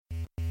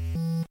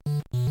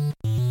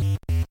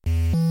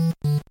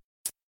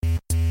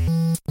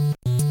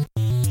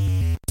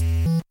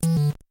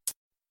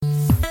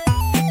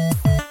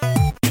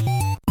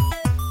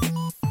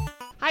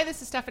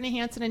Stephanie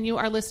Hansen, and you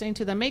are listening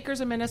to The Makers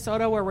of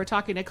Minnesota, where we're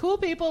talking to cool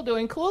people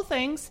doing cool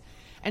things.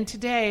 And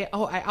today,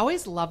 I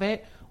always love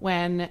it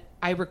when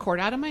I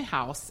record out of my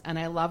house, and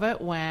I love it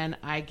when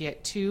I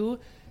get two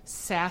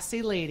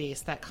sassy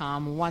ladies that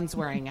come. One's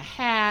wearing a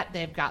hat.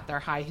 They've got their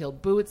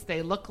high-heeled boots.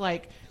 They look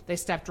like they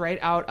stepped right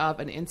out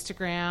of an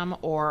Instagram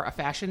or a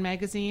fashion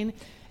magazine.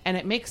 And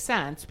it makes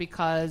sense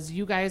because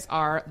you guys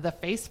are The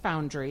Face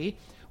Foundry,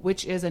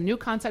 which is a new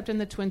concept in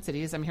the Twin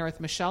Cities. I'm here with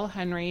Michelle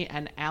Henry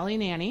and Allie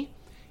Nanny.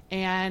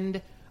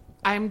 And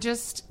I'm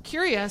just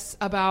curious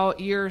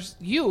about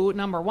you,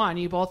 number one.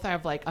 You both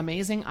have like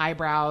amazing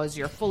eyebrows.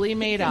 You're fully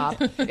made up.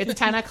 It's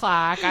 10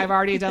 o'clock. I've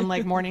already done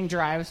like morning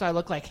drive, so I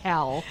look like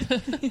hell.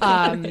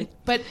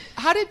 But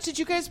how did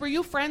you guys, were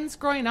you friends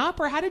growing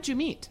up, or how did you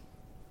meet?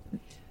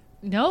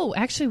 No,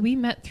 actually, we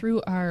met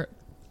through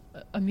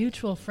a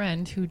mutual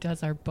friend who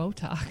does our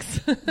Botox.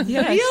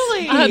 Yes.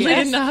 Really? Oddly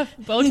enough,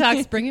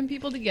 Botox bringing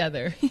people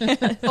together.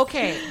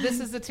 Okay, this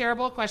is a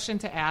terrible question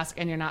to ask,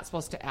 and you're not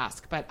supposed to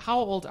ask, but how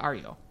old are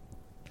you?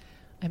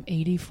 I'm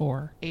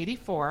 84.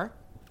 84.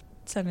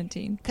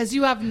 17. Because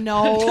you have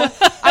no...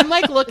 I'm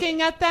like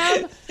looking at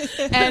them,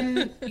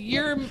 and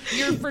you're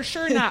for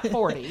sure not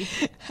 40.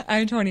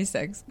 I'm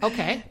 26.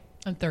 Okay.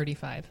 I'm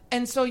 35.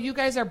 And so you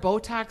guys are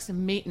Botox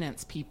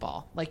maintenance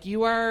people. Like,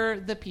 you are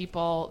the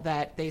people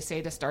that they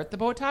say to start the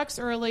Botox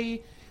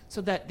early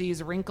so that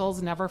these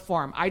wrinkles never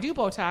form. I do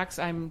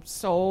Botox. I'm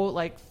so,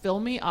 like, fill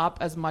me up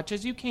as much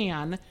as you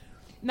can.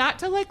 Not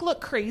to, like,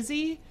 look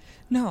crazy.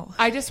 No.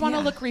 I just want to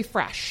look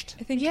refreshed.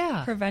 I think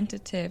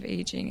preventative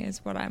aging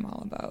is what I'm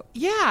all about.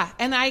 Yeah.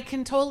 And I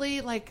can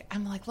totally, like,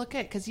 I'm like, look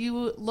at, because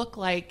you look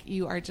like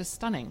you are just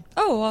stunning.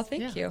 Oh, well,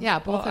 thank you. Yeah,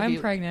 both of I'm you.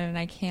 pregnant and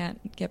I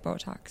can't get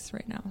Botox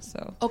right now,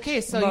 so.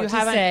 Okay, so about you to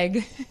haven't.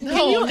 sag.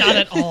 No, not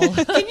at all.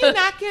 Can you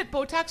not get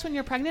Botox when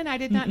you're pregnant? I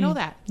did not know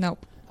that.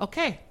 Nope.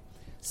 Okay.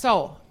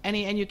 So, and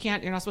you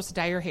can't, you're not supposed to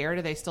dye your hair.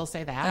 Do they still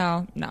say that?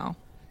 Oh, no.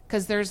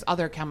 Because there's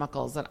other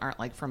chemicals that aren't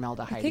like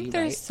formaldehyde. I think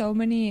there's so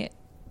many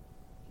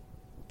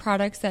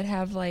products that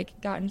have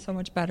like gotten so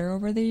much better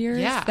over the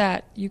years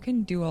that you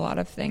can do a lot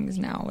of things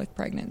now with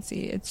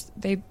pregnancy.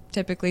 They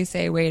typically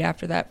say wait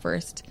after that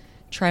first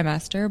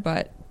trimester,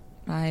 but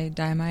I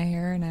dye my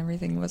hair and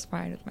everything was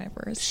fine with my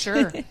first.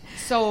 Sure.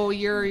 So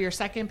you're your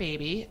second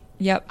baby.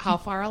 Yep. How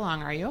far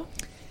along are you?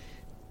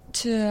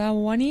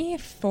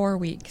 24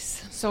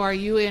 weeks. So are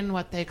you in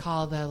what they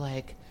call the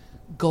like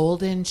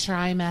golden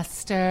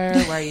trimester,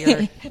 where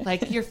you're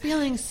like you're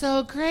feeling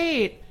so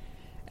great?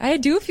 I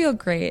do feel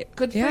great.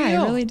 Good for you.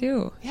 Yeah, I really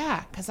do.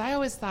 Yeah, because I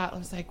always thought I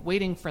was like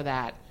waiting for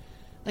that.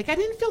 Like, I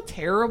didn't feel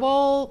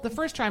terrible. The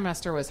first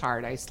trimester was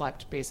hard. I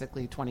slept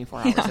basically 24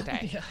 hours a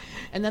day. Yeah.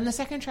 And then the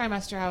second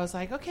trimester, I was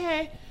like,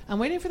 okay, I'm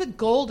waiting for the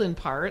golden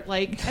part.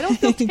 Like, I don't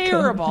feel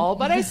terrible,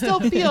 but I still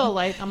feel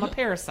like I'm a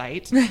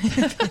parasite,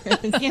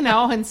 you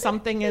know, and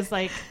something is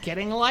like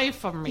getting life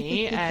from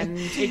me and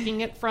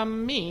taking it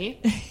from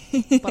me.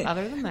 But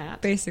other than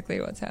that.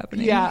 Basically what's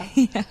happening. Yeah.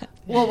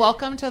 Well,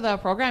 welcome to the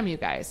program, you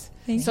guys.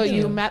 Thank you.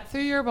 You met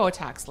through your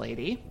Botox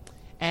lady.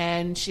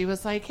 And she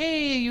was like,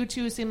 hey, you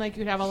two seem like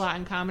you'd have a lot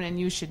in common and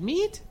you should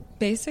meet.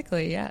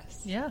 Basically,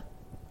 yes. Yeah.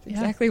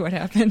 Exactly what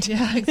happened.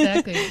 Yeah,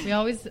 exactly.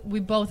 We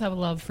both have a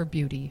love for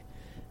beauty.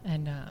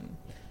 And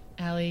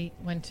Allie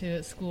went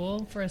to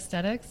school for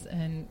aesthetics,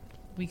 and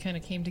we kind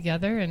of came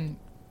together and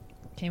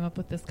came up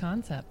with this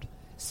concept.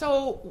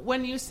 So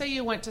when you say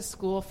you went to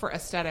school for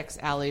aesthetics,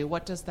 Allie,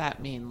 what does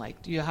that mean? Like,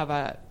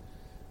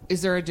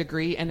 is there a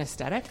degree in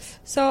aesthetics?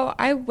 So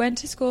I went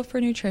to school for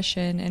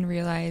nutrition and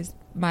realized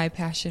my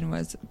passion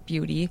was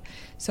beauty.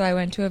 So I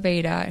went to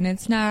Aveda, and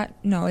it's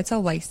a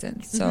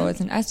license. So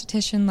it's an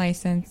esthetician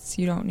license.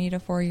 You don't need a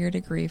 4-year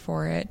degree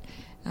for it.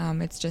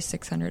 It's just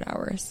 600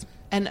 hours.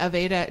 And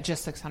Aveda,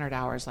 just 600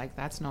 hours. Like,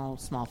 that's no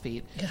small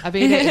feat.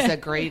 Aveda is a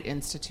great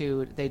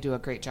institute. They do a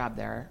great job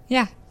there.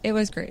 Yeah, it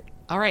was great.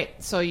 All right.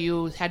 So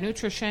you had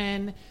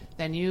nutrition,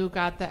 then you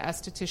got the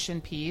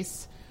esthetician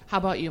piece. How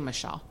about you,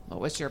 Michelle? What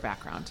was your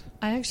background?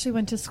 I actually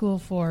went to school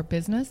for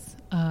business,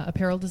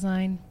 apparel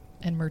design,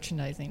 and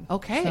merchandising.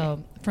 Okay.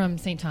 So from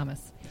St. Thomas.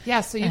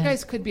 Yeah, so you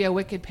guys could be a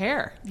wicked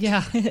pair.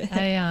 Yeah.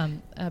 I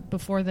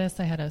before this,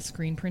 I had a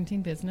screen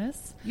printing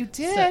business. You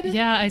did? So,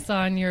 yeah, I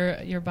saw in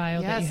your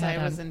bio that you had.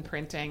 Yes, I was in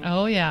printing.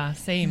 Oh, yeah,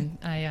 same.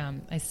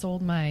 I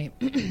sold my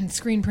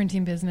screen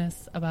printing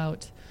business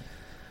about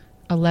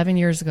 11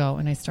 years ago,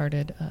 and I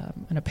started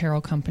an apparel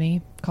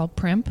company called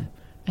Primp,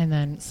 and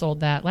then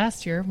sold that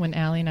last year when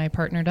Allie and I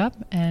partnered up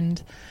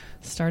and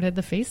started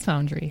the Face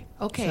Foundry.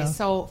 Okay,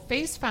 so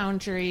Face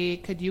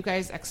Foundry, could you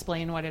guys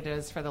explain what it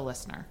is for the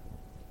listener?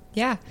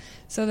 Yeah.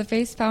 So the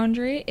Face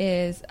Foundry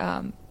is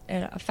an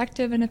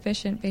effective and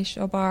efficient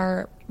facial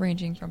bar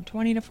ranging from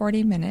 20 to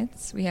 40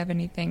 minutes. We have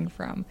anything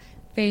from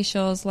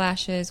facials,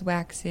 lashes,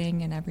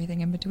 waxing, and everything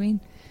in between.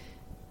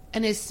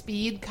 And is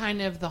speed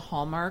kind of the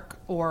hallmark,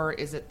 or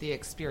is it the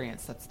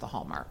experience that's the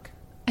hallmark?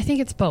 I think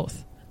it's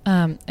both.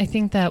 I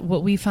think that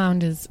what we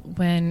found is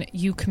when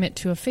you commit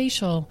to a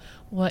facial,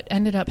 what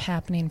ended up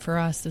happening for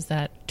us is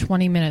that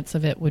 20 minutes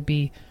of it would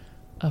be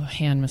a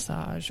hand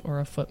massage or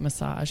a foot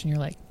massage. And you're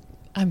like,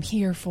 I'm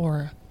here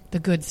for the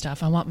good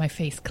stuff. I want my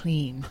face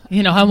clean.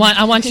 You know, I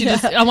want you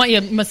to, I want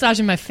you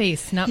massaging my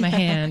face, not my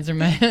hands or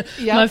my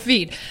my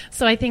feet.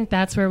 So I think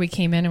that's where we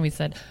came in and we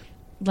said,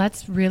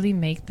 let's really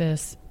make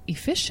this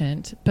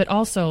efficient, but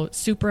also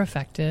super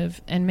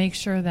effective, and make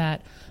sure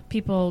that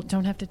people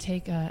don't have to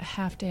take a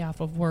half day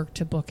off of work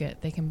to book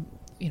it. They can,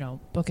 you know,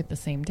 book it the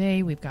same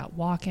day. We've got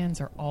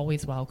walk-ins are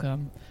always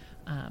welcome.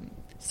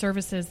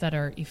 Services that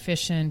are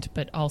efficient,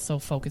 but also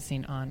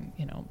focusing on,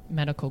 you know,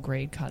 medical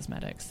grade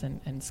cosmetics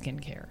and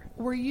skincare.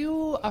 Were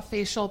you a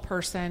facial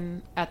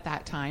person at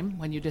that time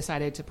when you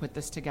decided to put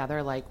this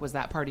together? Like, was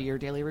that part of your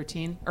daily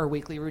routine or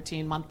weekly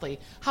routine, monthly?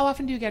 How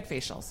often do you get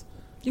facials?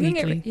 You can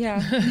Weekly. get,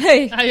 yeah.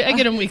 I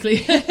get them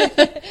weekly.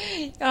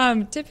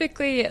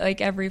 Typically,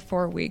 like every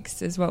 4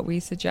 weeks is what we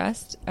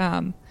suggest.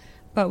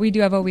 But we do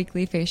have a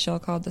weekly facial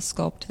called the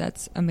Sculpt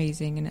that's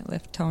amazing, and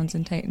it tones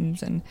and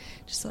tightens and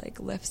just like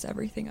lifts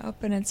everything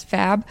up, and it's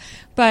fab.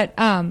 But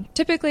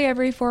typically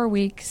every 4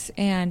 weeks.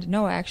 And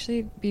no,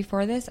 actually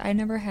before this, I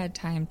never had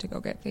time to go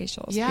get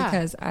facials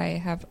because I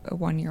have a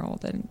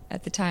 1-year-old, and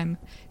at the time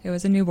it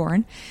was a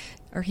newborn,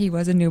 or he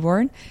was a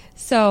newborn.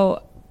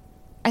 So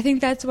I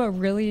think that's what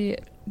really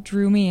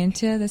drew me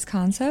into this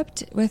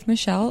concept with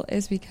Michelle,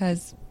 is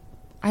because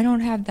I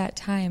don't have that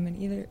time,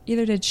 and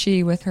either did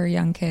she with her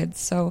young kids.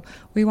 So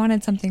we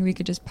wanted something we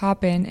could just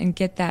pop in and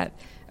get that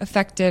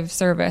effective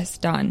service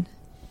done.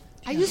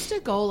 I used to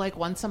go like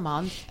once a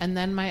month, and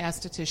then my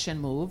esthetician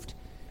moved,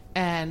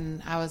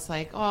 and I was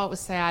like, oh, it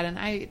was sad, and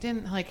I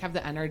didn't like have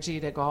the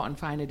energy to go out and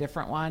find a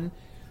different one.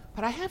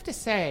 But I have to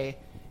say,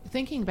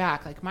 thinking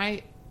back, like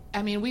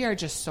we are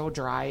just so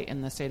dry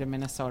in the state of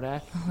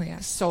Minnesota. Oh, yeah.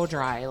 So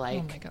dry. Like,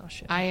 Oh, my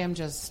gosh, yeah. I am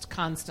just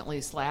constantly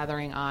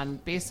slathering on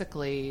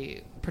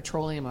basically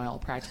petroleum oil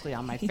practically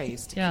on my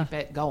face to keep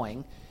it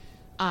going.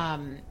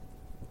 And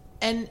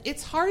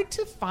it's hard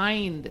to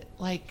find,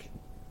 like,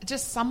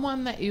 just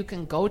someone that you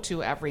can go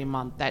to every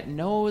month that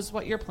knows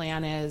what your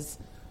plan is.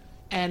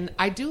 And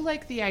I do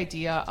like the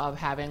idea of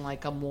having,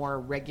 like, a more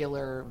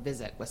regular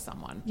visit with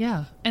someone.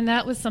 Yeah. And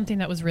that was something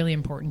that was really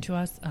important to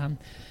us.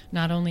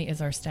 Not only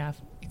is our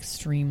staff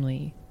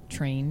extremely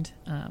trained,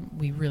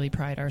 we really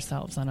pride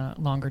ourselves on a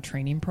longer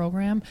training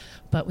program,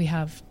 but we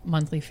have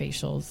monthly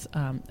facials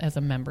as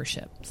a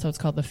membership. So it's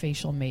called the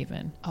Facial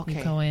Maven. Okay.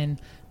 You go in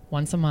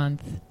once a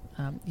month.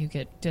 You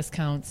get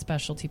discounts,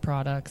 specialty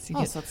products. You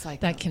get so it's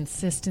like that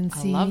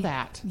consistency. I love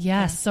that. Yes.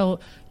 Yeah. So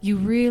you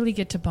really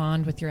get to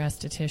bond with your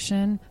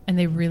esthetician, and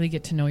they really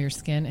get to know your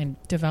skin and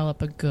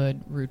develop a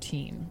good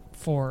routine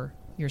for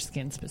your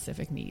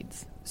skin-specific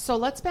needs. So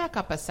let's back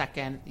up a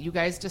second. You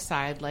guys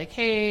decide, like,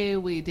 hey,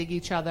 we dig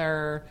each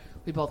other.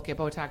 We both get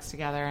Botox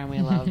together, and we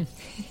love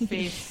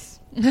face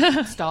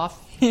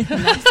stuff. And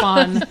that's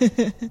fun.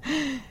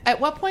 At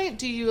what point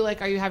do you,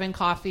 like, are you having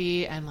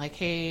coffee and like,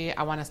 hey,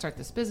 I want to start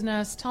this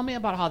business? Tell me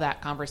about how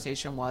that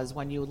conversation was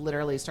when you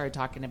literally started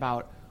talking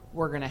about,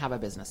 we're going to have a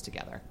business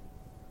together.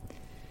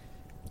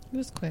 It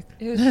was quick.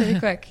 It was pretty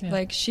quick. Yeah.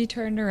 Like, she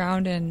turned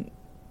around and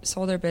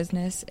sold her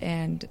business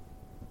and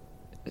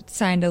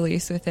signed a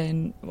lease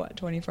within,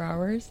 24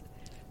 hours?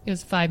 It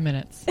was 5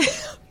 minutes.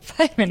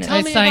 5 minutes.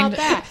 Tell me about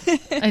that.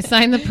 I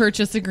signed the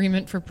purchase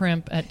agreement for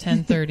Primp at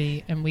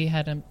 10:30, and we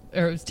had it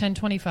was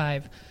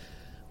 10:25.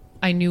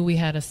 I knew we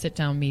had a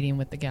sit-down meeting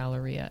with the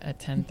Galleria at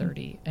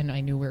 10:30, and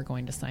I knew we were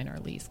going to sign our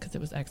lease because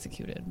it was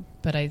executed.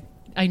 But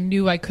I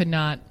knew I could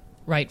not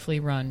rightfully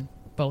run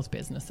both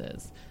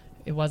businesses.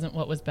 It wasn't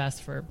what was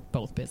best for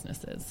both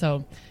businesses.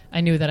 So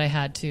I knew that I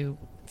had to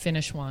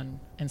finish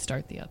one and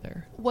start the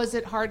other. Was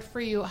it hard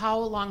for you? How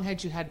long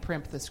had you had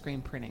Primp, the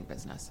screen printing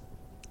business?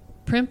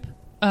 Primp?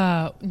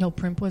 No,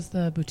 Primp was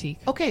the boutique.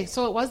 Okay,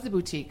 so it was the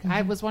boutique. Mm-hmm.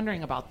 I was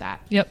wondering about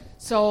that. Yep.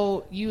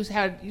 So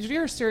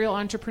you're a serial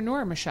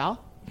entrepreneur,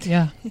 Michelle.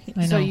 Yeah,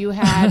 I know. So you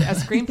had a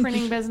screen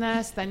printing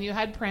business, then you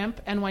had Primp,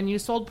 and when you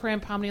sold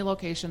Primp, how many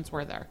locations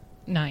were there?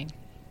 9.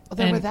 Oh,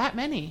 there were that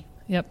many.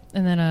 Yep,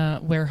 and then a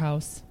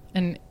warehouse.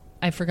 And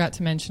I forgot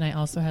to mention I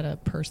also had a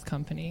purse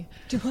company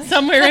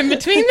somewhere in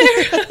between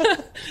there.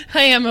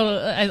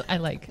 I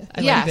like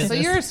business. So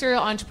you're a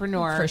serial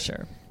entrepreneur. For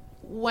sure.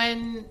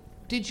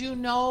 Did you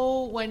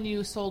know when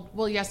you sold?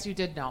 Well, yes, you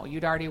did know.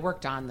 You'd already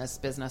worked on this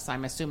business,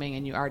 I'm assuming,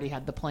 and you already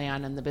had the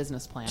plan and the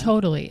business plan.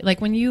 Totally. Like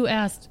when you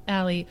asked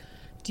Allie,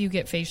 do you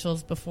get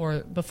facials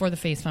before the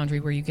Face Foundry?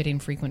 Were you getting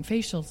frequent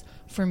facials?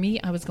 For me,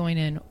 I was going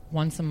in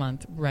once a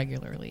month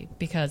regularly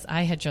because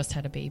I had just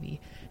had a baby,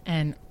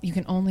 and you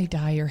can only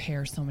dye your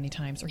hair so many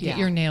times or get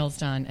your nails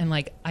done. And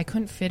like, I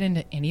couldn't fit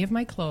into any of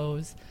my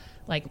clothes.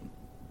 Like,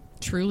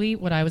 truly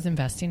what I was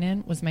investing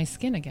in was my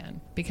skin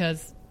again,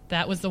 because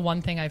that was the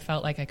one thing I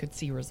felt like I could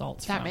see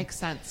results from. That makes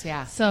sense,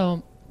 yeah.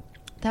 So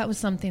that was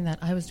something that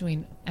I was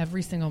doing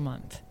every single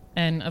month.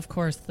 And of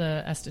course,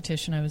 the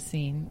esthetician I was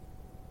seeing,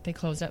 they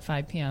closed at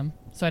 5 p.m.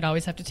 So I'd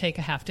always have to take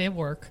a half day of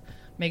work,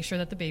 make sure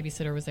that the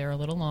babysitter was there a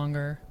little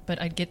longer.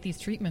 But I'd get these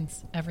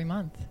treatments every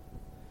month.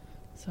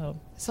 So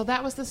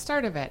that was the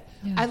start of it.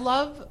 Yeah. I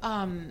love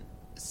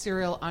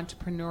serial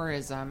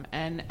entrepreneurism.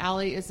 And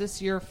Allie, is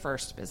this your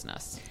first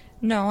business?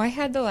 No, I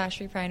had the lash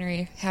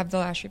refinery,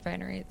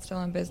 It's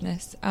still in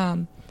business.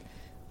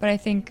 But I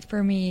think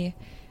for me,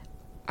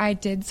 I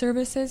did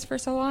services for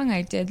so long.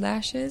 I did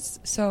lashes.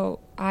 So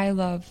I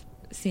love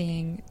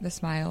seeing the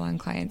smile on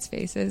clients'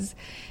 faces.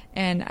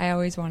 And I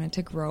always wanted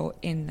to grow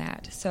in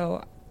that.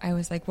 So I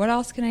was like, what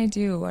else can I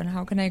do? And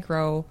how can I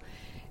grow?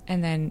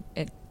 And then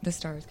the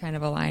stars kind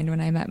of aligned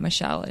when I met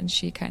Michelle, and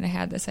she kind of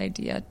had this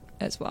idea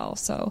as well.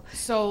 So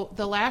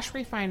the lash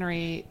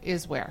refinery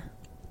is where?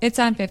 It's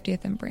on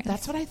 50th and Branch.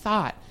 That's what I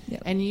thought.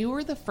 Yep. And you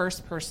were the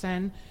first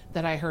person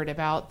that I heard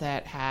about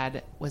that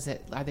had,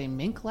 are they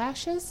mink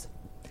lashes?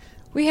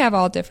 We have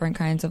all different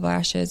kinds of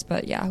lashes,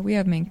 but yeah, we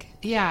have mink.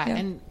 Yeah, Yep.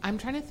 and I'm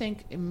trying to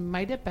think, it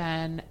might have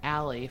been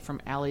Allie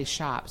from Allie's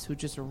Shops who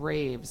just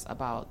raves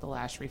about the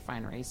lash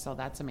refinery, so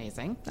that's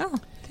amazing. Oh,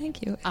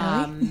 thank you,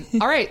 Allie.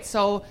 All right,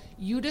 so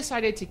you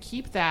decided to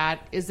keep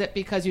that. Is it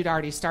because you'd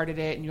already started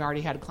it and you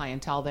already had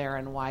clientele there,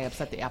 and why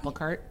upset the apple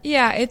cart?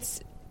 Yeah,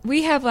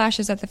 we have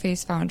lashes at the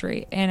Face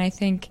Foundry, and I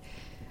think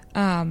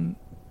it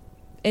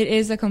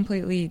is a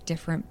completely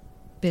different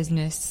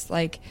business.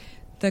 Like,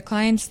 the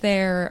clients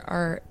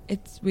there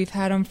we've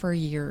had them for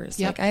years.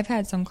 Yep. Like, I've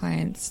had some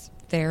clients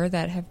there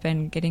that have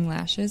been getting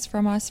lashes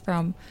from us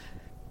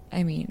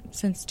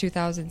since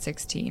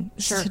 2016.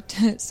 Sure.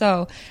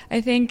 So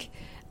I think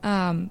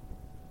I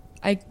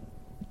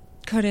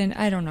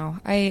don't know.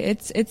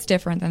 It's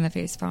different than the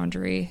Face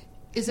Foundry.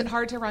 Is it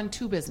hard to run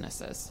two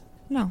businesses?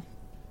 No.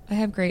 I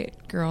have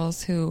great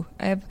girls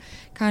I have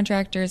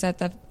contractors at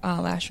the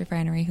lash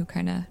refinery who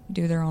kind of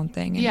do their own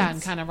thing.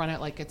 And kind of run it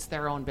like it's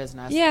their own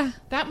business. Yeah.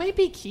 That might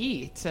be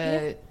key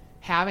to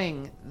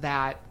having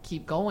that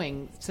keep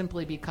going,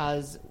 simply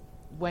because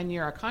when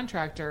you're a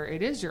contractor,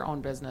 it is your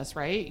own business,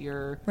 right?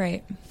 You're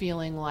right.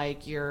 feeling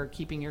like you're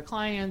keeping your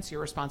clients,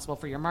 you're responsible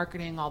for your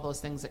marketing, all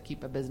those things that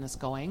keep a business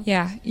going.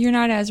 Yeah. You're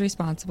not as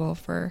responsible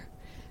for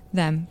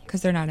them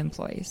because they're not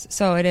employees.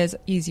 So it is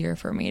easier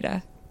for me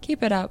to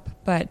keep it up,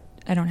 but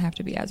I don't have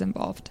to be as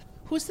involved.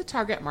 Who's the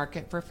target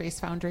market for Face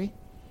Foundry?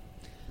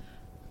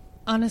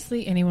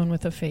 Honestly, anyone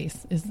with a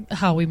face is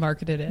how we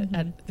marketed it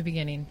at the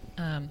beginning.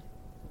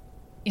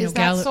 Is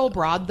that so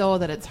broad, though,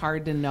 that it's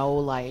hard to know,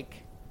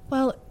 like...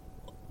 Well,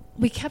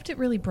 we kept it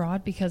really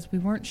broad because we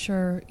weren't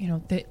sure,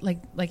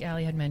 like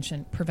Allie had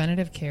mentioned,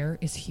 preventative care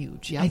is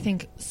huge. Yeah. I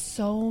think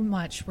so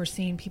much we're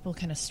seeing people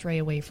kind of stray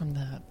away from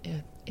the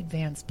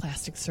advanced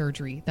plastic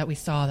surgery that we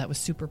saw that was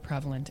super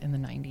prevalent in the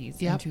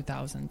 90s and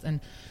 2000s. And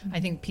I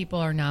think people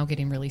are now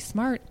getting really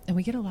smart, and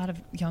we get a lot of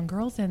young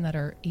girls in that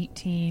are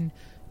 18,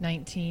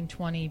 19,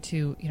 20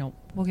 to,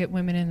 we'll get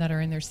women in that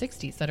are in their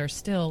 60s that are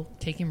still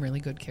taking really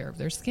good care of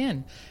their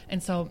skin.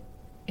 And so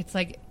it's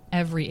like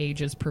every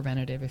age is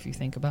preventative if you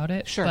think about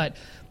it. Sure. But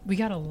we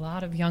got a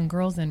lot of young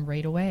girls in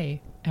right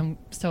away. And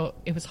so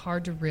it was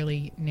hard to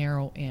really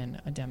narrow in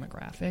a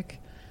demographic.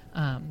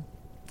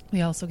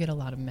 We also get a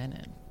lot of men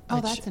in. Oh,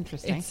 that's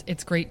interesting.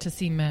 It's great to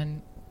see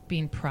men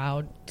being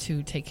proud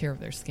to take care of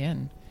their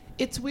skin.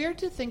 It's weird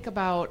to think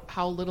about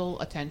how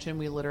little attention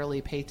we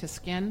literally pay to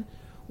skin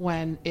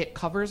when it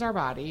covers our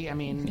body. I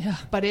mean,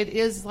 but it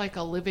is like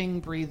a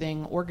living,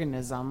 breathing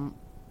organism.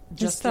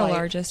 Just the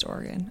largest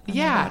organ in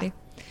the body.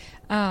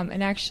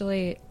 And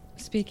actually,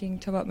 speaking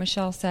to what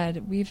Michelle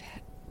said, we've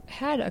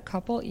had a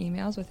couple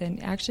emails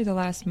within actually the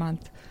last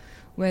month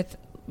with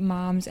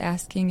moms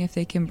asking if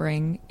they can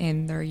bring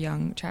in their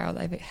young child.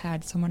 I've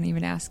had someone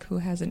even ask who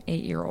has an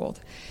 8-year-old.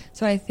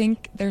 So I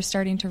think they're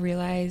starting to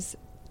realize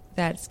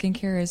that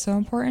skincare is so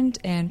important,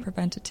 and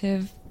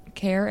preventative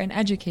care and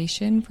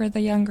education for the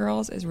young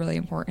girls is really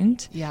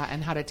important. Yeah,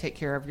 and how to take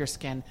care of your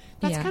skin.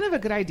 That's kind of a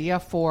good idea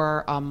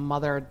for a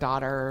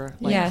mother-daughter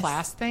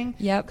class thing.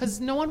 Yep. Because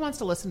no one wants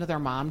to listen to their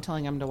mom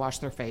telling them to wash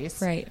their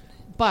face. Right.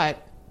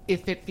 But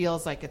if it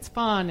feels like it's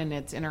fun and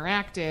it's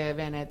interactive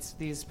and it's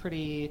these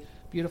pretty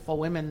beautiful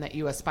women that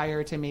you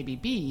aspire to maybe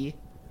be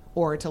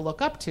or to look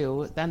up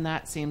to, then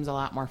that seems a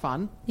lot more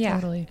fun. Yeah,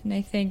 totally. And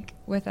I think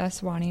with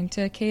us wanting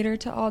to cater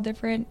to all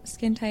different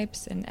skin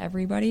types and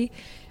everybody,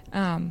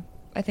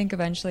 I think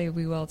eventually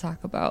we will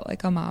talk about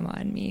like a Mama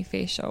and Me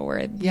facial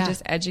where we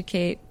just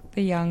educate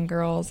the young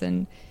girls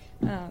and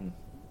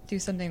do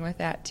something with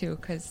that too,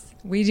 because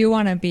we do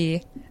want to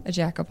be a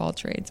jack of all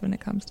trades when it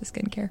comes to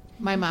skincare.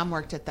 My mom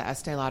worked at the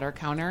Estee Lauder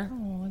counter,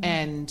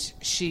 and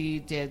she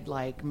did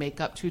like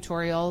makeup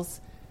tutorials.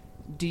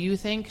 Do you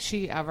think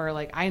she ever,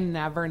 I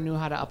never knew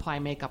how to apply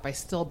makeup. I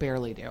still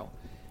barely do.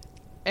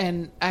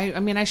 And I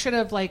mean, I should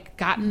have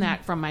gotten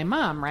that from my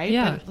mom, right?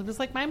 Yeah. But it was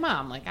like my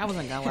mom. I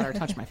wasn't going to let her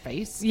touch my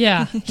face.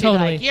 Yeah, She'd be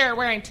totally. like, you're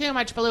wearing too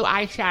much blue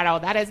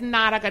eyeshadow. That is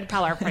not a good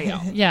color for you.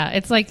 Yeah,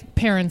 it's like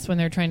parents when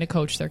they're trying to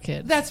coach their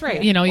kids. That's right.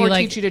 Or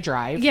teach you to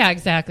drive. Yeah,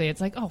 exactly. It's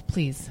like, oh,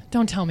 please,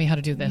 don't tell me how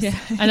to do this. Yeah.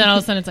 And then all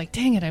of a sudden it's like,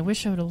 dang it, I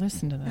wish I would have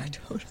listened to them.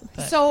 Totally.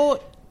 But-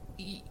 So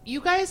you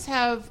guys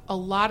have a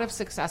lot of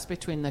success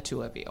between the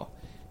two of you.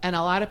 And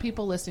a lot of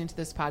people listening to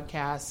this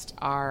podcast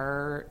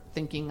are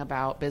thinking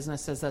about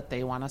businesses that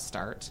they want to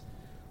start.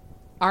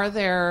 Are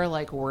there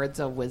words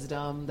of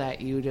wisdom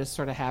that you just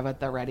sort of have at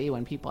the ready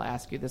when people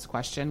ask you this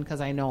question? Because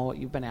I know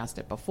you've been asked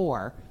it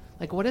before.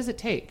 What does it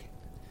take?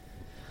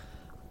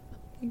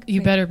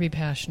 You better be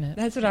passionate.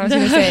 That's what I was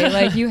going to say.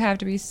 Like, you have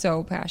to be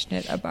so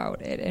passionate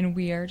about it. And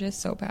we are just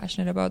so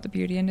passionate about the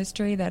beauty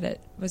industry that it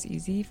was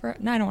easy for,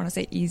 no, I don't want to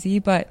say easy,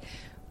 but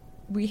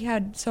we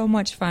had so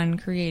much fun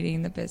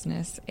creating the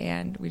business,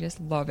 and we just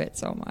love it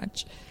so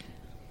much.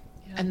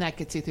 Yeah. And that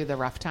gets you through the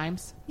rough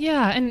times?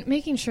 Yeah, and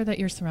making sure that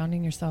you're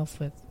surrounding yourself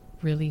with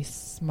really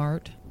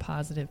smart,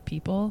 positive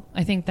people.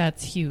 I think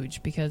that's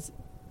huge because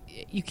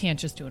you can't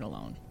just do it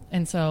alone.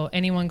 And so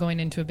anyone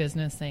going into a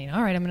business saying,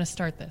 all right, I'm going to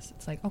start this.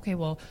 It's like, okay,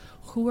 well,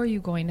 who are you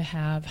going to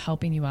have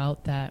helping you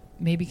out that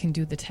maybe can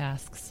do the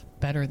tasks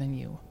better than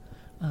you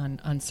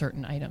on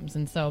certain items?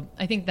 And so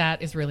I think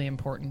that is really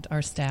important.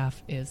 Our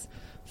staff is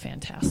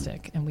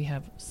fantastic, and we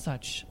have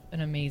such an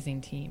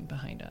amazing team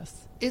behind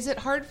us. Is it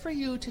hard for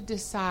you to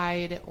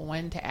decide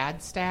when to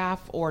add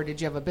staff, or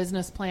did you have a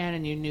business plan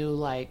and you knew,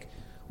 like,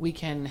 we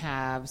can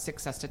have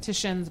 6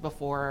 estheticians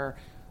before...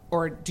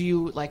 Or do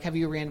you, like, have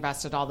you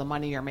reinvested all the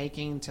money you're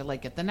making to,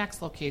 like, get the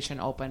next location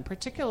open?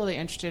 Particularly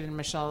interested in,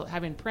 Michelle,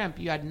 having Primp,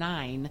 you had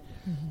 9.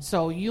 Mm-hmm.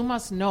 So you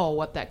must know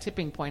what that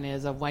tipping point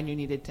is of when you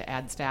needed to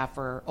add staff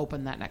or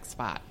open that next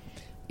spot.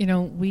 You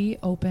know, we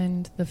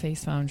opened the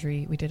Face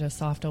Foundry. We did a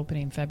soft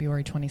opening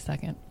February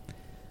 22nd.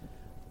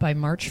 By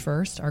March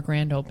 1st, our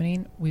grand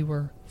opening, we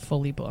were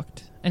fully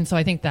booked. And so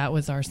I think that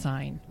was our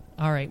sign.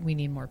 All right, we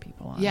need more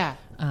people on. Yeah.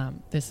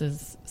 This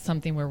is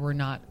something where we're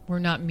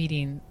not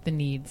meeting the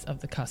needs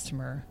of the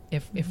customer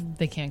if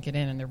they can't get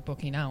in and they're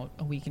booking out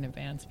a week in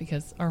advance,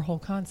 because our whole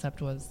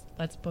concept was,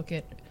 let's book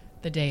it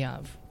the day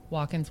of.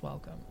 Walk-ins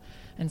welcome.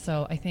 And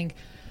so I think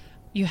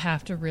you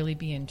have to really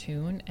be in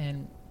tune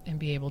and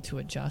be able to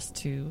adjust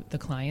to the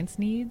client's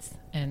needs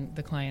and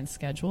the client's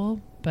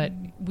schedule. But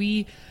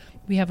we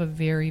have a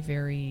very,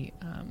 very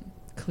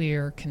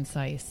clear,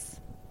 concise,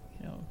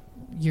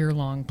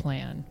 year-long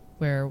plan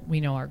where we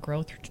know our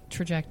growth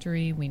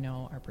trajectory, we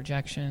know our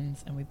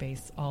projections, and we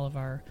base all of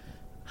our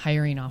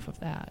hiring off of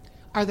that.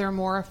 Are there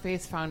more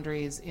Face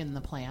Foundries in the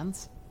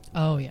plans?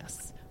 Oh,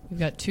 yes. We've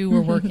got 2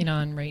 we're working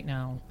on right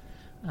now.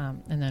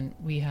 And then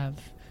we have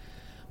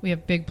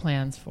big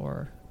plans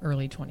for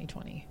early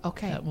 2020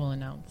 that we'll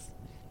announce.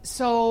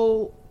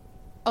 So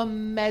a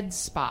med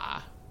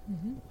spa.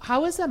 Mm-hmm.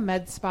 How is a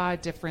med spa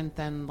different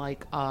than,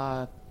 like,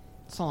 a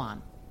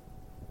salon?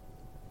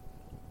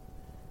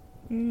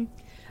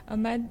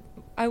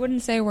 I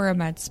wouldn't say we're a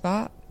med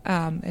spa,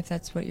 if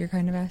that's what you're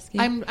kind of asking.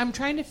 I'm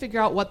trying to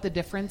figure out what the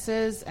difference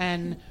is,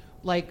 and,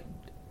 like,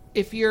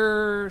 if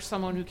you're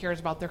someone who cares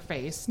about their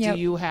face, do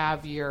you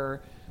have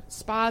your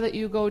spa that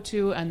you go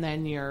to and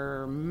then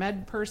your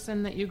med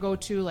person that you go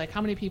to? Like, how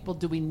many people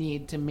do we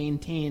need to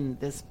maintain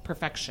this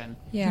perfection?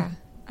 Yeah.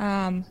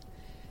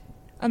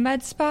 A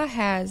med spa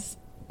has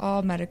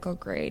all medical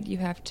grade. You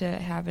have to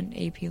have an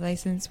AP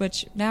license,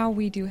 which now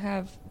we do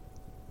have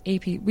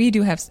AP. We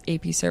do have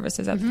AP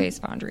services at the Face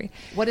Foundry.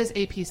 What does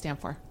AP stand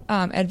for?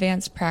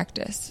 Advanced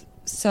practice.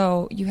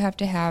 So you have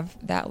to have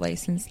that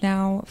license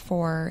now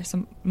for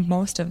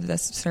most of the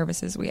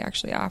services we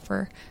actually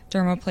offer.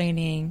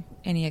 Dermaplaning,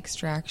 any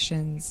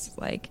extractions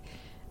like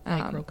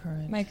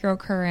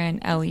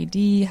microcurrent,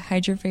 LED,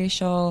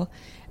 hydrofacial.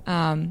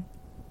 How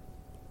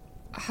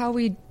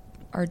we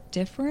are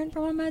different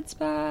from a med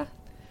spa.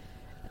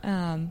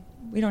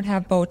 We don't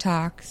have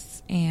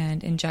Botox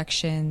and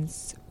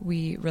injections.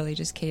 We really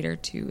just cater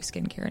to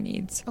skincare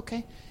needs.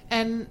 Okay.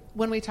 And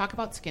when we talk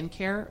about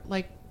skincare,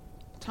 like,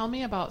 tell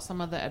me about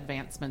some of the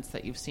advancements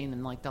that you've seen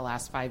in, like, the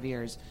last 5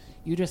 years.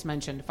 You just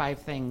mentioned 5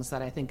 things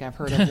that I think I've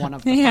heard of one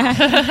of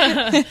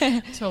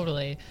them.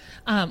 Totally.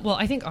 Well,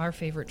 I think our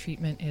favorite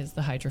treatment is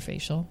the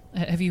hydrofacial.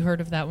 Have you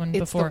heard of that one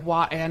before?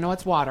 I know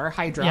it's water.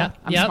 Hydra. Yep.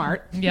 I'm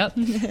smart. Yep.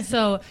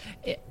 So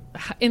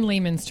in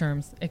layman's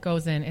terms, it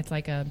goes in, it's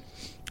like a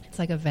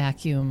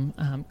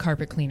vacuum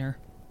carpet cleaner.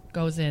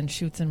 Goes in,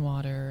 shoots in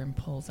water, and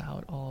pulls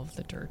out all of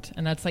the dirt.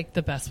 And that's, like,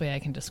 the best way I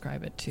can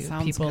describe it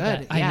to people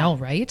that I know,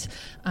 right?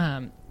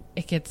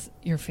 It gets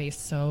your face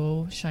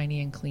so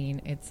shiny and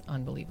clean. It's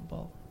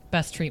unbelievable.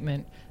 Best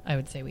treatment I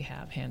would say we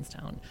have, hands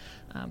down.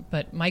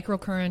 But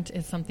microcurrent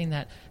is something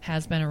that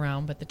has been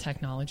around, but the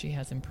technology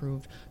has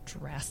improved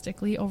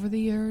drastically over the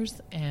years.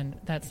 And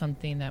that's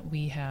something that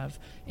we have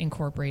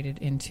incorporated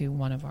into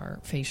one of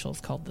our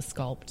facials called the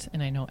Sculpt.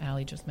 And I know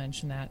Allie just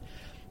mentioned that.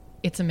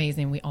 It's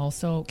amazing. We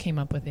also came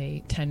up with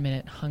a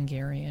 10-minute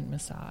Hungarian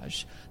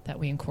massage that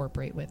we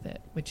incorporate with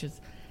it, which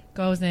is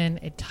goes in,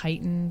 it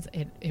tightens,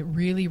 it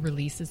really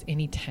releases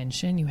any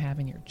tension you have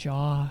in your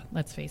jaw.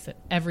 Let's face it,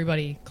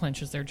 everybody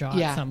clenches their jaw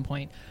at some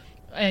point.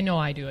 I know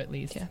I do, at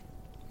least. Yeah.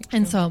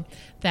 And so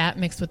that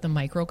mixed with the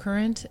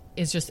microcurrent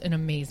is just an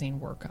amazing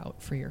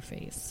workout for your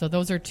face. So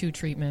those are 2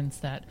 treatments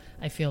that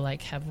I feel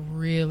like have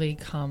really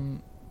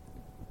come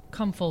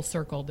full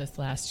circle this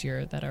last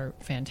year that are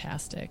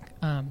fantastic.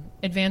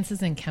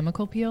 Advances in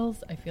chemical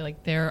peels. I feel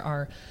like there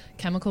are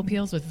chemical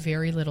peels with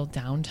very little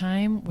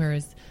downtime,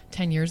 whereas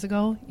 10 years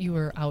ago you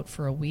were out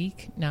for a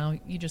week. Now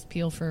you just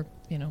peel for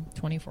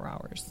 24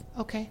 hours.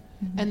 Okay.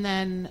 Mm-hmm. And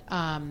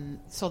then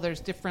so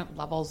there's different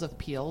levels of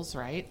peels,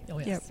 right? Oh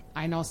yes. Yep.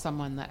 I know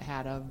someone that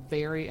had a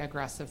very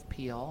aggressive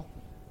peel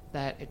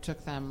that it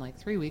took them like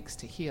 3 weeks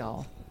to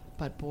heal,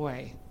 but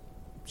boy,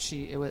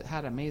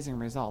 had amazing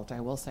result. I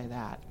will say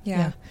that.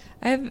 Yeah.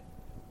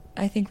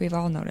 I think we've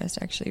all noticed,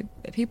 actually,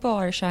 people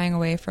are shying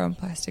away from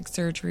plastic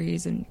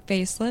surgeries and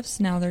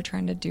facelifts. Now they're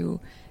trying to do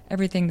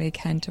everything they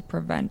can to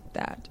prevent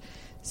that.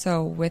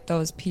 So with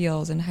those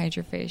peels and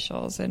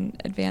hydrofacials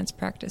and advanced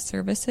practice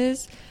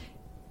services,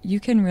 you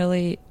can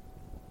really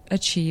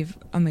achieve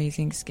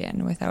amazing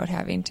skin without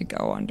having to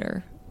go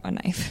under a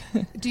knife.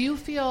 Do you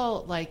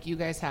feel like you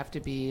guys have to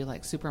be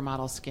like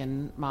supermodel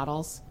skin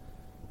models?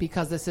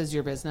 Because this is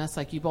your business,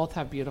 like you both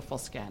have beautiful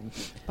skin,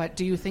 but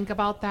do you think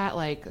about that?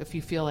 Like if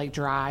you feel like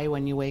dry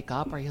when you wake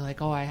up, are you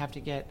like, oh, I have to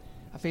get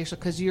a facial?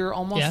 Because you're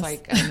almost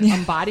like an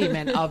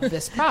embodiment of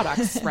this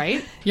product,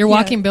 right? You're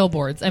walking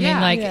billboards. I mean,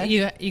 I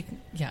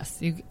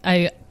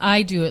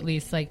do at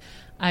least. Like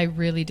I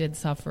really did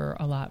suffer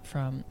a lot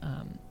from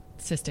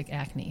cystic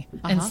acne,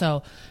 and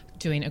so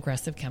doing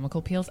aggressive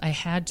chemical peels, I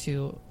had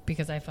to,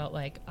 because I felt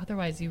like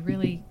otherwise you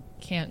really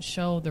can't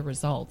show the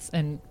results.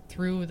 And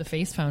through the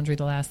Face Foundry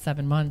the last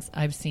 7 months,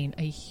 I've seen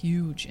a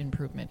huge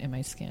improvement in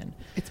my skin.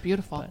 It's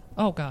beautiful. But,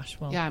 oh gosh,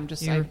 well, yeah,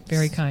 you're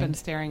very kind. Been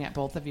staring at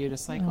both of you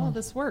just like, oh,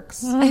 this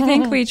works. I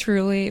think we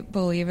truly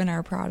believe in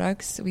our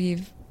products.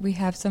 We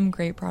have some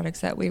great products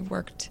that we've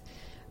worked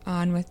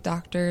on with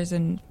doctors,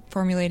 and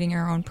formulating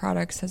our own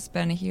products has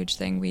been a huge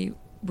thing. We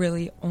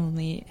really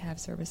only have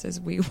services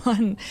we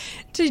want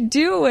to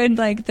do, and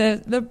like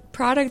the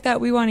product that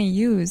we want to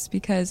use,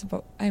 because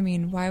I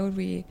mean, why would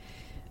we,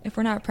 if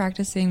we're not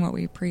practicing what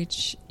we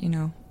preach,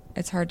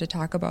 it's hard to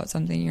talk about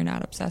something you're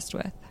not obsessed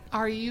with.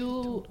 Are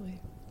you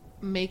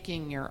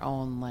making your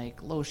own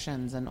like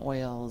lotions and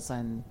oils?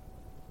 And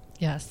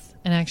yes,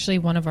 and actually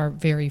one of our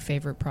very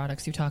favorite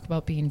products, you talk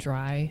about being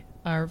dry,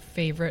 our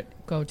favorite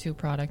go-to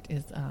product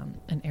is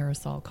an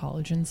aerosol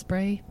collagen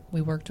spray.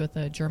 We worked with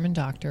a German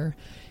doctor.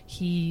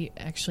 He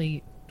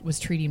actually was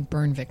treating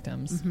burn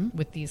victims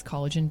with these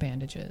collagen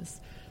bandages.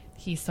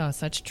 He saw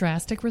such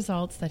drastic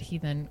results that he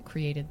then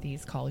created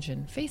these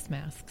collagen face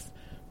masks.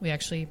 We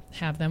actually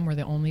have them. We're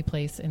the only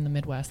place in the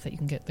Midwest that you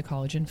can get the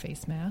collagen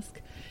face mask.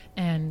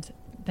 And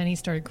then he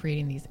started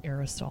creating these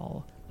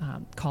aerosol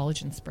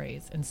collagen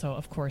sprays. And so,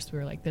 of course, we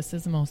were like, this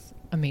is the most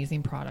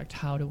amazing product.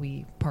 How do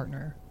we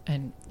partner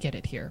and get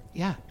it here?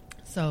 Yeah.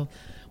 So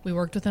we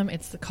worked with them.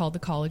 It's called the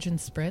Collagen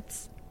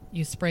Spritz.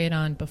 You spray it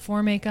on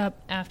before makeup,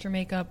 after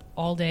makeup,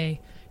 all day.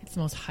 It's the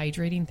most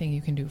hydrating thing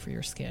you can do for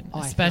your skin,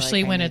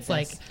 especially when it's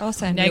like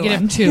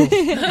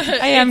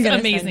 -2. I am going to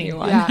amazing. Send you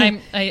one. Yeah.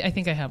 I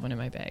think I have one in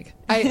my bag.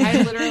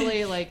 I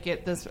literally like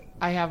get this.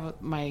 I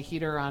have my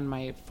heater on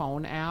my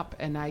phone app,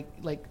 and I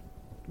like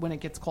when it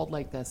gets cold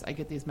like this, I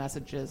get these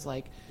messages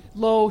like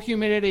low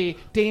humidity,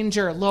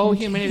 danger, low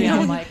humidity.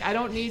 I'm like, I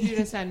don't need you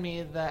to send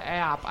me the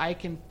app. I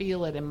can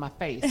feel it in my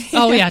face.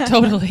 Oh yeah,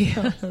 totally.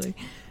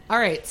 All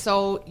right.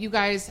 So you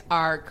guys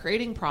are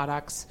creating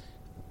products.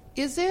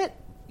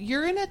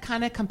 You're in a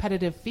kind of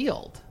competitive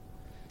field.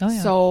 Oh,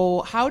 yeah.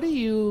 So how do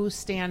you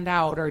stand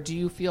out, or do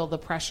you feel the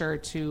pressure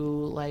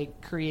to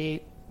like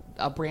create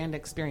a brand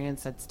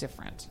experience that's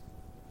different?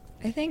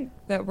 I think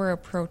that we're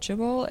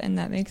approachable, and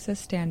that makes us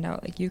stand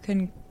out. Like you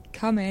can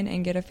come in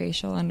and get a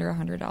facial under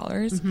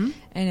 $100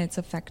 and it's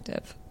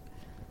effective.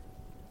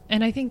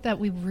 And I think that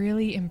we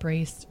really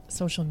embraced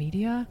social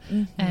media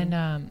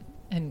and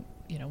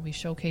we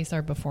showcase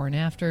our before and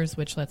afters,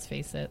 which, let's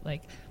face it,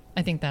 like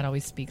I think that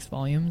always speaks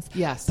volumes.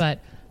 Yes. But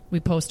we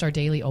post our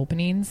daily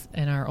openings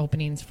and our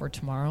openings for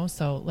tomorrow.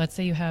 So let's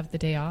say you have the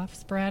day off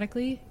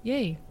sporadically.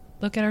 Yay.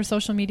 Look at our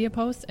social media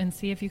posts and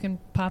see if you can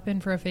pop in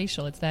for a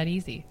facial. It's that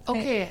easy.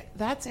 Okay,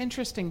 that's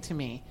interesting to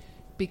me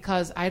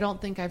because I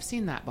don't think I've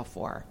seen that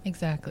before.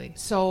 Exactly.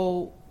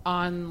 So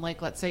on,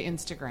 like, let's say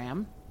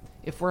Instagram,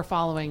 if we're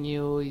following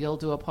you, you'll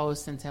do a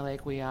post and say,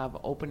 like, we have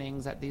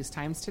openings at these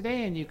times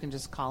today, and you can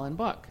just call and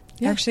book.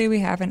 Yeah. Actually, we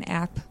have an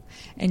app,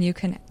 and you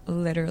can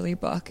literally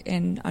book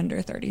in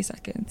under 30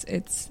 seconds.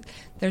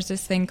 There's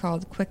this thing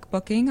called Quick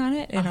Booking on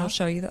it, and it'll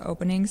show you the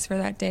openings for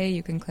that day.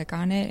 You can click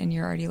on it, and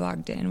you're already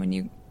logged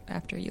in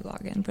after you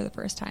log in for the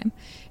first time.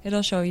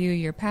 It'll show you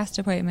your past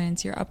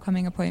appointments, your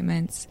upcoming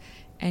appointments,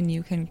 and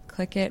you can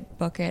click it,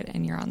 book it,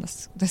 and you're on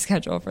the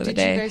schedule for the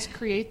day. Did you guys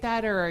create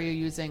that, or are you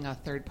using a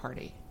third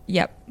party?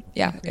 Yep.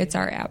 Yeah, it's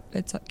our app.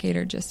 It's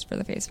catered just for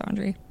the Face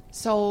Foundry.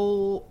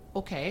 So,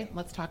 okay,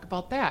 let's talk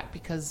about that,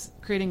 because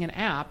creating an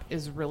app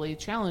is really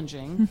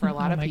challenging for a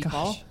lot of people.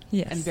 Gosh.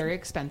 Yes. And very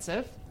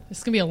expensive. This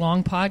is going to be a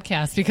long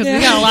podcast because we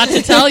got a lot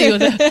to tell you.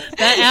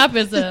 That app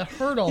is a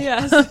hurdle.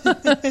 Yes.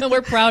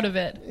 We're proud of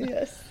it.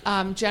 Yes.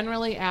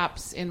 Generally,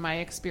 apps, in my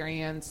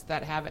experience,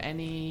 that have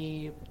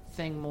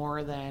anything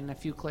more than a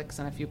few clicks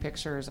and a few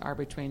pictures are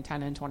between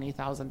 $10,000 and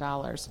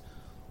 $20,000.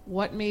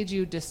 What made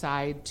you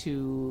decide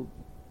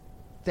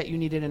that you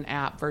needed an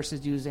app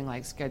versus using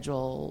like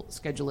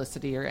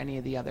Schedulicity or any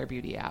of the other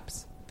beauty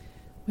apps?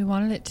 We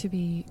wanted it to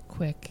be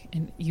quick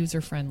and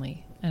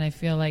user-friendly. And I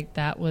feel like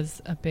that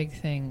was a big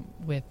thing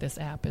with this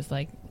app, is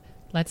like,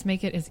 let's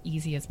make it as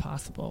easy as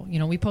possible. You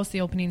know, we post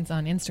the openings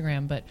on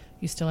Instagram, but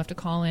you still have to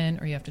call in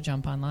or you have to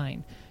jump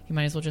online. You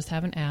might as well just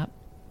have an app,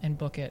 and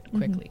book it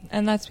quickly. Mm-hmm.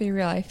 And let's be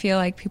real, I feel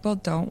like people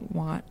don't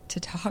want to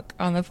talk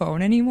on the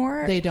phone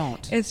anymore. They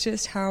don't. It's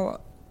just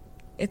how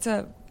it's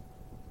a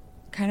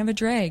kind of a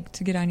drag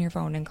to get on your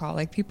phone and call.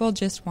 Like, people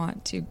just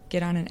want to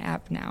get on an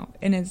app now,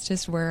 and it's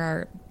just where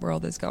our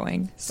world is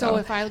going. So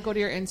if I go to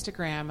your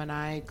Instagram and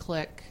I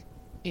click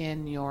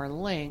in your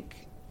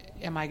link,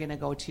 am I going to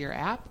go to your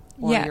app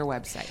or your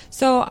website?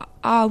 So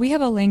we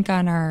have a link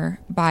on our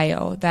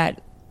bio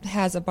that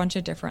has a bunch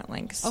of different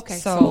links. Okay.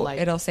 So like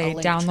it'll say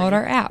Linktree. download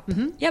our app.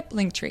 Mm-hmm. Yep.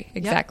 Linktree.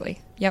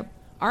 Exactly. Yep.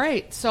 All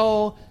right.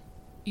 So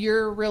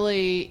you're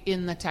really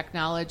in the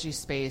technology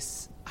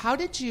space. How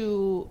did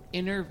you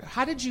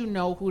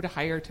know who to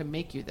hire to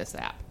make you this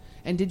app?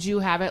 And did you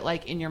have it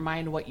like in your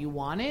mind what you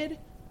wanted?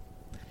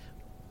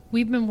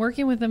 We've been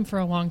working with them for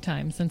a long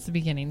time, since the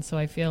beginning. So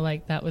I feel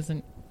like that was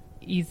an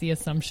easy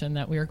assumption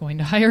that we were going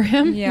to hire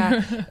him.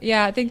 Yeah.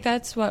 Yeah. I think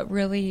that's what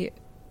really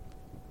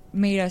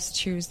made us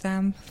choose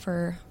them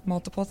for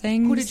multiple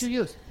things. Who did you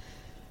use?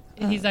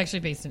 He's actually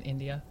based in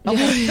India.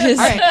 Okay. His,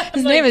 All right.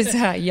 his name is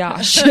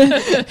Yash,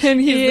 and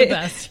He's the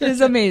best.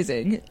 is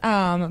amazing.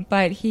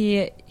 But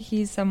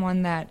he's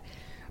someone that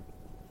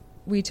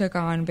we took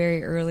on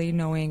very early,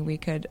 knowing we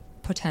could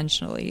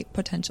potentially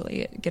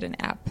get an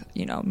app,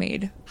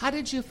 made. How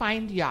did you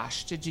find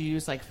Yash? Did you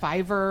use like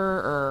Fiverr,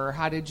 or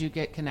how did you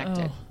get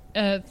connected?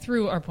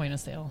 Through our point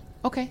of sale.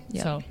 Okay.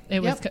 Yep. So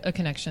it was a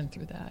connection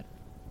through that.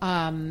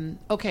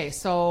 Okay,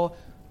 so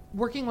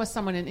working with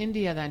someone in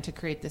India then to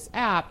create this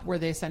app, were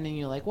they sending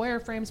you like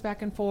wireframes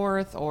back and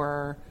forth,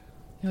 or?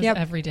 It was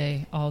every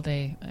day, all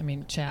day. I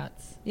mean,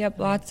 chats. Yep,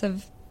 lots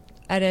of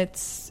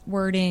edits,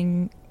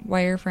 wording,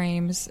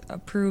 wireframes,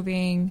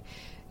 approving,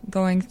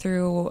 going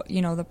through,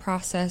 the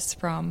process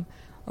from,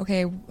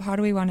 okay, how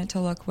do we want it to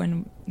look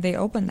when they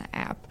open the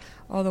app,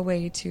 all the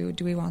way to,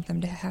 do we want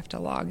them to have to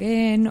log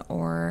in,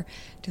 or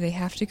do they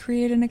have to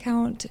create an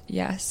account?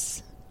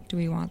 Yes. Do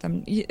we want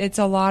them? It's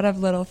a lot of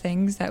little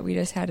things that we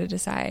just had to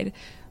decide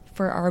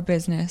for our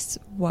business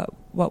what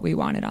we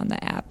wanted on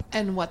the app.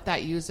 And what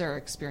that user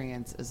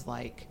experience is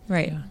like.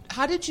 Right. Yeah.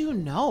 How did you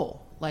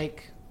know,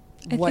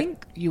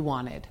 what you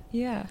wanted?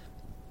 Yeah.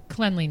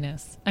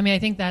 Cleanliness. I mean, I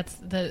think that's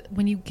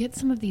when you get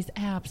some of these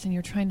apps and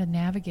you're trying to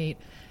navigate,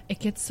 it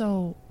gets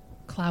so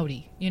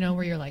cloudy,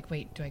 where you're like,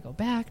 wait, do I go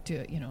back?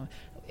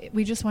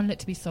 We just wanted it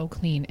to be so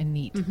clean and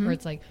neat, where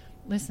it's like,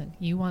 listen,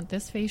 you want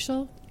this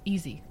facial?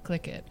 Easy.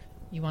 Click it.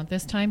 You want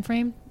this time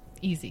frame?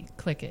 Easy.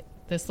 Click it.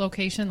 This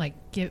location,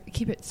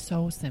 keep it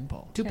so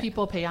simple. Do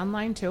people pay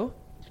online too?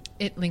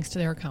 It links to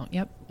their account,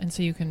 yep. And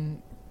so you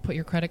can put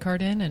your credit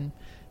card in and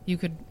you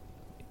could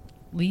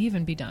leave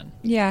and be done.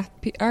 Yeah.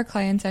 Our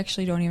clients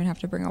actually don't even have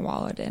to bring a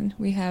wallet in.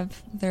 We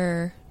have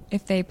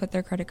if they put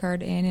their credit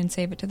card in and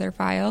save it to their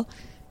file,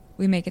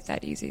 we make it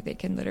that easy. They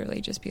can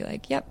literally just be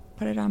like, yep,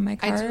 put it on my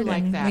card. I do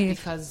like and that leave.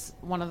 because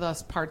one of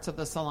those parts of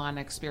the salon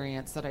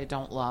experience that I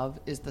don't love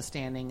is the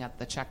standing at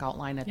the checkout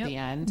line at the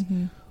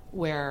end,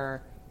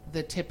 where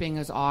the tipping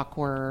is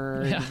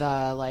awkward. Yeah.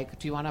 The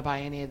do you want to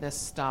buy any of this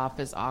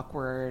stuff is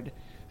awkward.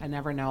 I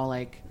never know,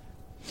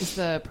 is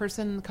the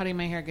person cutting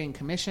my hair getting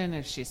commission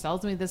if she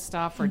sells me this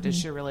stuff, or does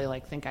she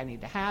really think I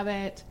need to have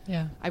it?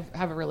 Yeah. I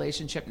have a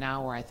relationship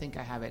now where I think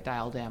I have it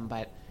dialed in,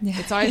 but Yeah.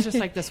 it's always just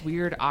this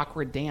weird,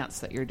 awkward dance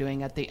that you're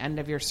doing at the end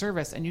of your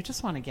service, and you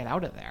just want to get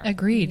out of there.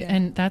 Agreed. Yeah.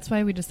 And that's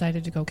why we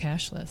decided to go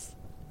cashless.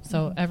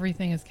 So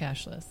everything is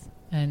cashless.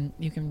 And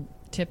you can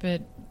tip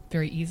it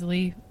very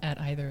easily at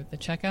either the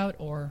checkout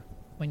or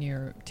when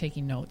you're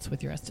taking notes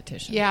with your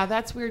esthetician. Yeah,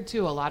 that's weird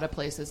too. A lot of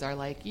places are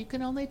like, you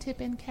can only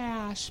tip in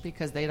cash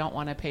because they don't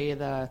want to pay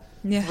the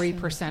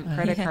 3%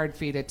 credit card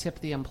fee to tip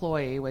the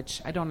employee,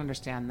 which I don't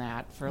understand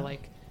that. For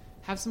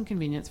have some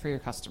convenience for your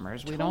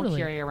customers. We don't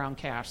carry around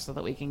cash so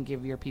that we can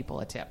give your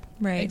people a tip.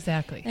 Right.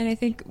 Exactly. And I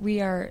think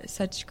we are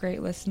such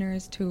great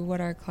listeners to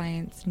what our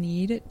clients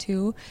need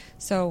too.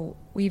 So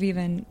we've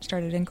even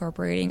started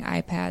incorporating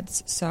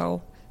iPads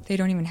so they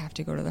don't even have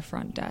to go to the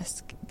front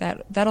desk.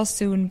 That'll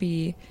soon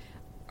be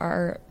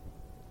our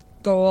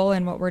goal,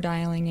 and what we're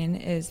dialing in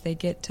is they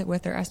get to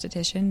with their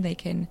esthetician, they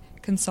can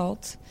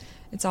consult.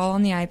 It's all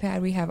on the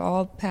iPad. We have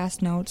all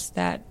past notes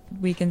that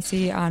we can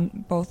see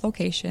on both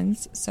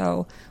locations,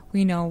 so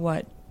we know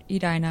what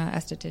Edina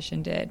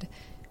esthetician did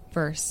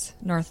versus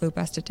North Loop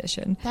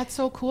esthetician. That's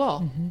so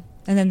cool. Mm-hmm.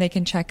 And then they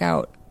can check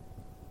out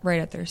right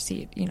at their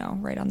seat,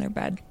 right on their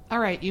bed. All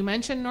right. You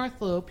mentioned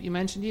North Loop. You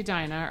mentioned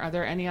Edina. Are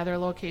there any other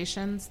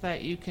locations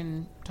that you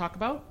can talk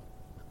about?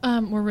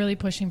 We're really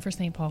pushing for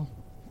St. Paul.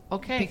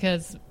 Okay.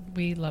 Because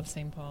we love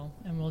St. Paul,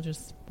 and we'll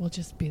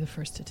just be the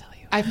first to tell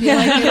you. I feel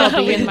like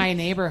it'll be in my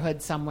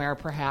neighborhood somewhere,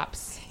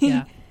 perhaps.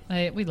 Yeah.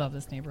 We love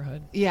this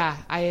neighborhood. Yeah.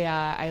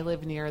 I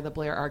live near the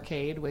Blair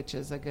Arcade, which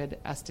is a good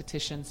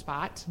esthetician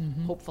spot,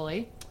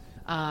 hopefully.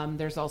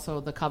 There's also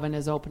the Coven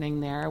is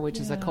opening there, which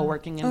is a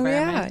co-working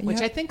environment,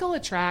 which I think will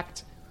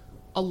attract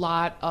a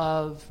lot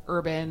of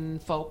urban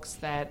folks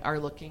that are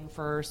looking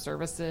for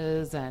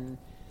services and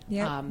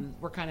Yeah.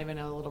 We're kind of in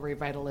a little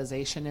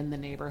revitalization in the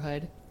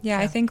neighborhood. Yeah,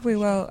 I think we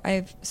will.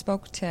 I've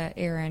spoke to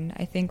Aaron.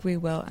 I think we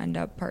will end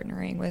up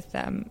partnering with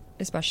them,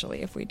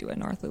 especially if we do a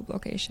North Loop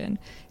location.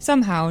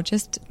 Somehow,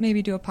 just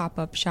maybe do a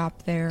pop-up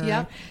shop there.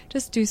 Yep. Or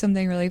just do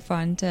something really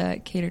fun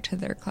to cater to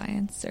their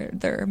clients, or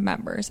their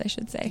members, I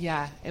should say.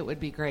 Yeah, it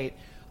would be great.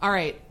 All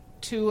right,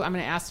 I'm going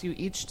to ask you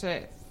each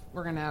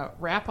we're going to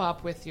wrap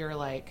up with your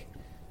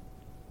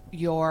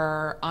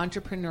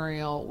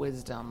entrepreneurial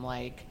wisdom.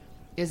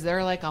 Is there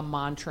a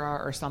mantra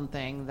or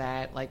something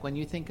that when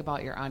you think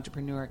about your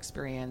entrepreneur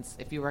experience,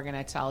 if you were going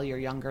to tell your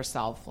younger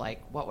self,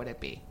 what would it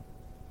be?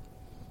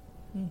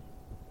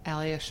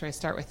 Allie, should I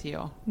start with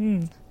you?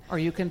 Or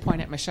you can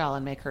point at Michelle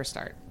and make her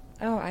start.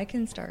 Oh, I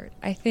can start.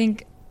 I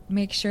think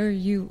make sure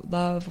you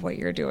love what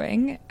you're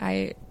doing.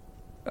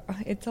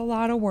 It's a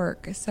lot of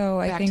work. So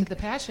I think back to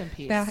the passion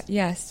piece.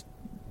 Yes.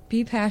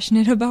 Be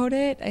passionate about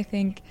it. I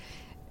think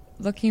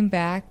looking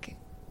back,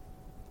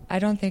 I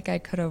don't think I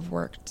could have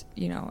worked,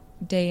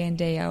 day in,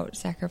 day out,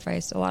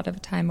 sacrificed a lot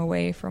of time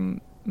away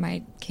from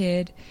my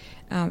kid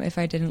if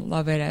I didn't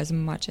love it as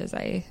much as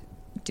I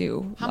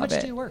do. How much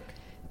do you work?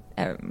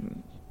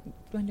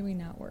 When do we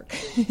not work?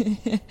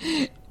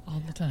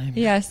 All the time.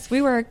 Yes,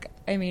 we work.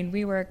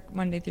 We work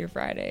Monday through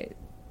Friday.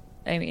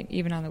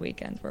 Even on the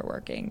weekends we're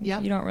working.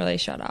 Yep. You don't really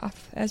shut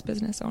off as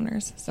business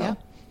owners. So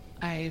yep.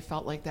 I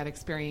felt like that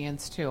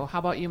experience too. How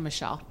about you,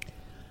 Michelle?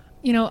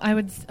 I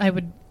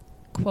would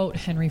quote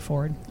Henry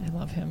Ford. I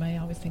love him. I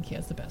always think he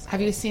has the best. Have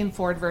you seen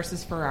Ford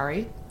versus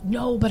Ferrari?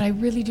 No, but I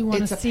really do want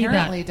to see that. It's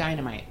apparently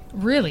dynamite.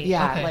 Really?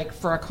 Yeah, okay.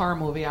 For a car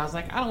movie. I was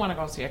like, I don't want to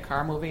go see a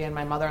car movie. And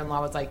my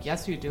mother-in-law was like,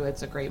 yes, you do.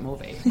 It's a great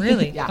movie.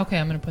 Really? Yeah. Okay,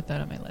 I'm going to put that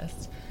on my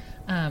list.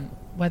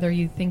 Whether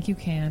you think you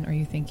can or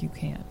you think you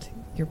can't,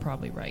 you're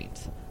probably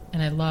right.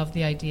 And I love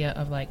the idea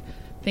of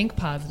think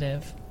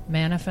positive,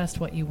 manifest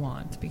what you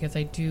want, because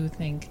I do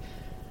think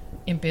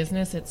in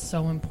business it's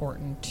so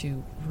important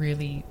to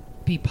really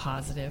be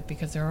positive,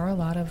 because there are a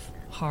lot of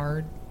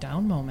hard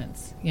down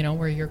moments,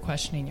 where you're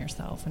questioning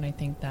yourself. And I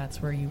think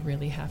that's where you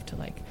really have to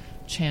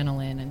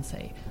channel in and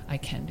say, I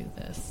can do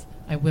this.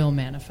 I will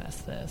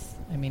manifest this.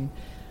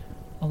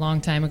 A long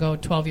time ago,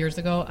 12 years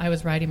ago, I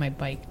was riding my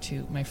bike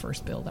to my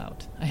first build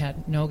out. I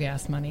had no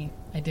gas money.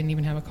 I didn't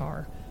even have a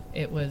car.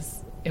 It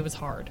was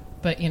hard.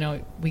 But,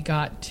 we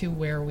got to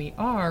where we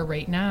are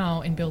right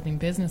now in building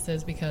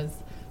businesses because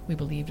we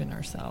believed in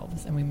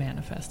ourselves and we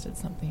manifested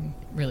something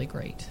really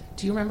great.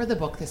 Do you remember the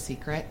book, The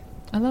Secret?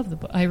 I love the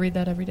book. I read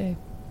that every day.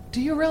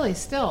 Do you really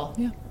still?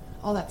 Yeah.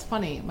 Oh, that's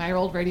funny. My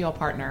old radio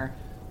partner,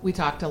 we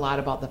talked a lot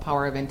about the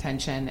power of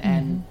intention,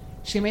 and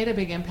she made a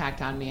big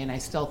impact on me, and I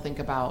still think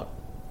about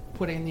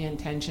putting the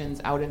intentions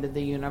out into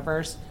the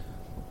universe.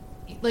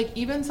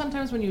 Even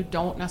sometimes when you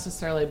don't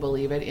necessarily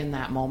believe it in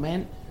that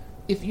moment,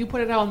 if you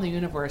put it out in the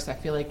universe, I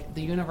feel like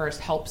the universe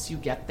helps you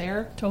get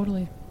there.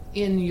 Totally.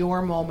 In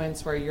your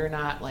moments where you're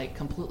not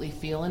completely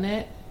feeling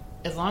it,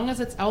 as long as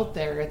it's out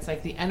there, it's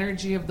the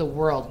energy of the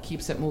world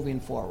keeps it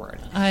moving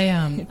forward. I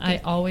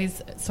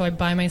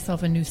buy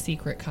myself a new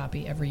Secret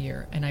copy every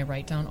year, and I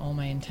write down all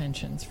my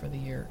intentions for the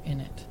year in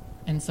it.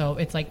 And so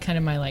it's kind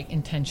of my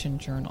intention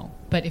journal.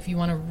 But if you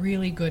want a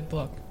really good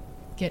book,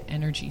 get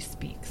Energy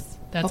Speaks.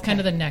 That's kind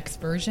of the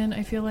next version,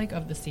 I feel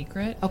of The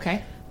Secret.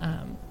 Okay.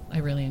 I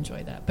really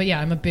enjoy that. But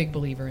yeah, I'm a big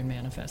believer in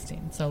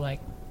manifesting. So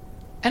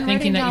and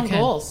writing down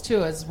goals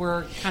too, as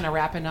we're kind of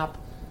wrapping up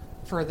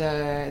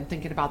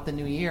thinking about the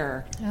new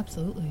year.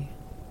 Absolutely.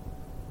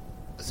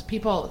 So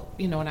people,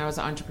 when I was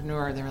an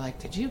entrepreneur, they were like,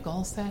 did you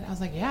goal set? I was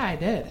like, yeah, I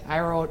did. I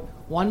wrote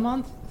 1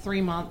 month,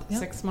 3 month,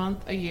 6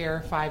 month, a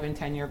year, 5 and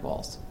 10 year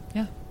goals.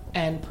 Yeah.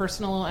 And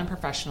personal and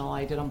professional,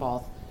 I did them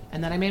both.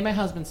 And then I made my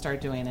husband start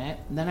doing it.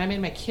 And then I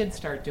made my kids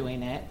start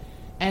doing it.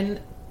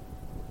 And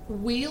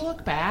we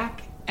look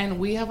back and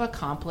we have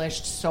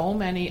accomplished so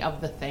many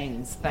of the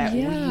things that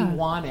we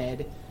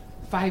wanted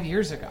 5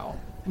 years ago.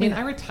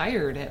 I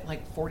retired at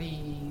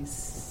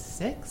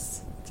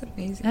 46. It's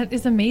amazing. That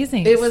is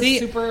amazing. It was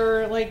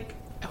super,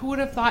 who would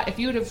have thought, if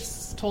you would have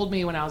told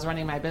me when I was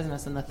running my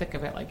business in the thick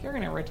of it, you're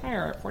going to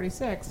retire at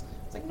 46.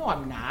 It's no,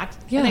 I'm not.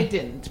 Yeah. And I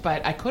didn't,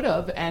 but I could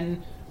have.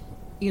 And,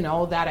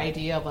 that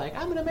idea of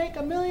I'm going to make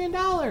 $1 million.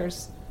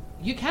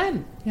 You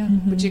can. Yeah.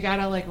 But you got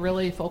to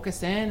really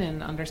focus in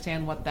and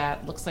understand what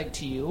that looks like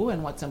to you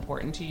and what's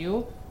important to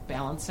you.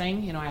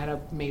 Balancing, I had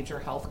a major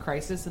health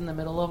crisis in the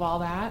middle of all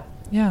that.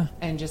 Yeah.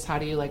 And just how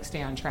do you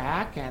stay on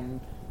track, and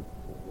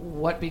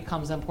what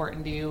becomes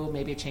important to you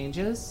maybe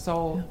changes.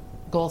 So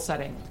goal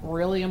setting,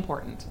 really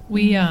important.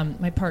 We,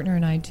 my partner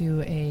and I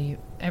do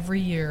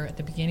every year at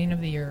the beginning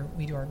of the year,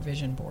 we do our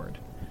vision board,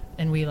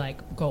 and we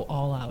go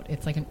all out.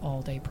 It's an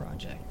all day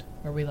project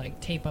where we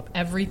tape up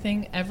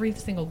everything, every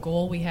single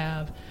goal we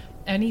have,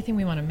 anything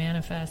we want to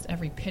manifest,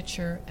 every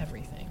picture,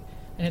 everything.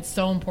 And it's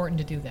so important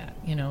to do that,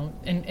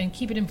 and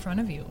keep it in front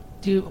of you.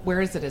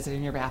 Where is it? Is it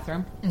in your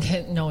bathroom?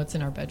 No, it's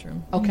in our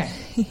bedroom. Okay.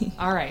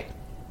 All right.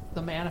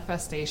 The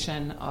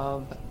manifestation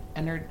of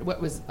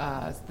what was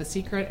The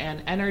Secret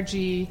and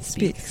Energy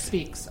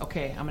Speaks.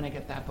 Okay, I'm going to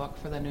get that book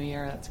for the new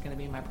year. That's going to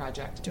be my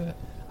project. Do it.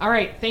 All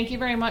right. Thank you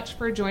very much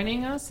for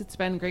joining us. It's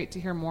been great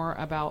to hear more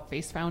about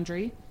Face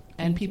Foundry.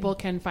 And people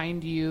can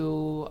find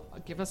you.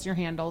 Give us your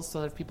handles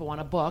so that if people want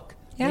to book,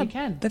 they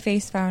can. The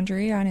Face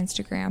Foundry on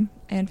Instagram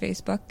and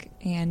Facebook,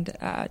 and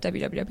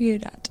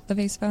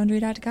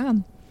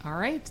www.thefacefoundry.com. All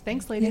right.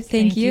 Thanks, ladies.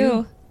 Thank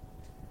you.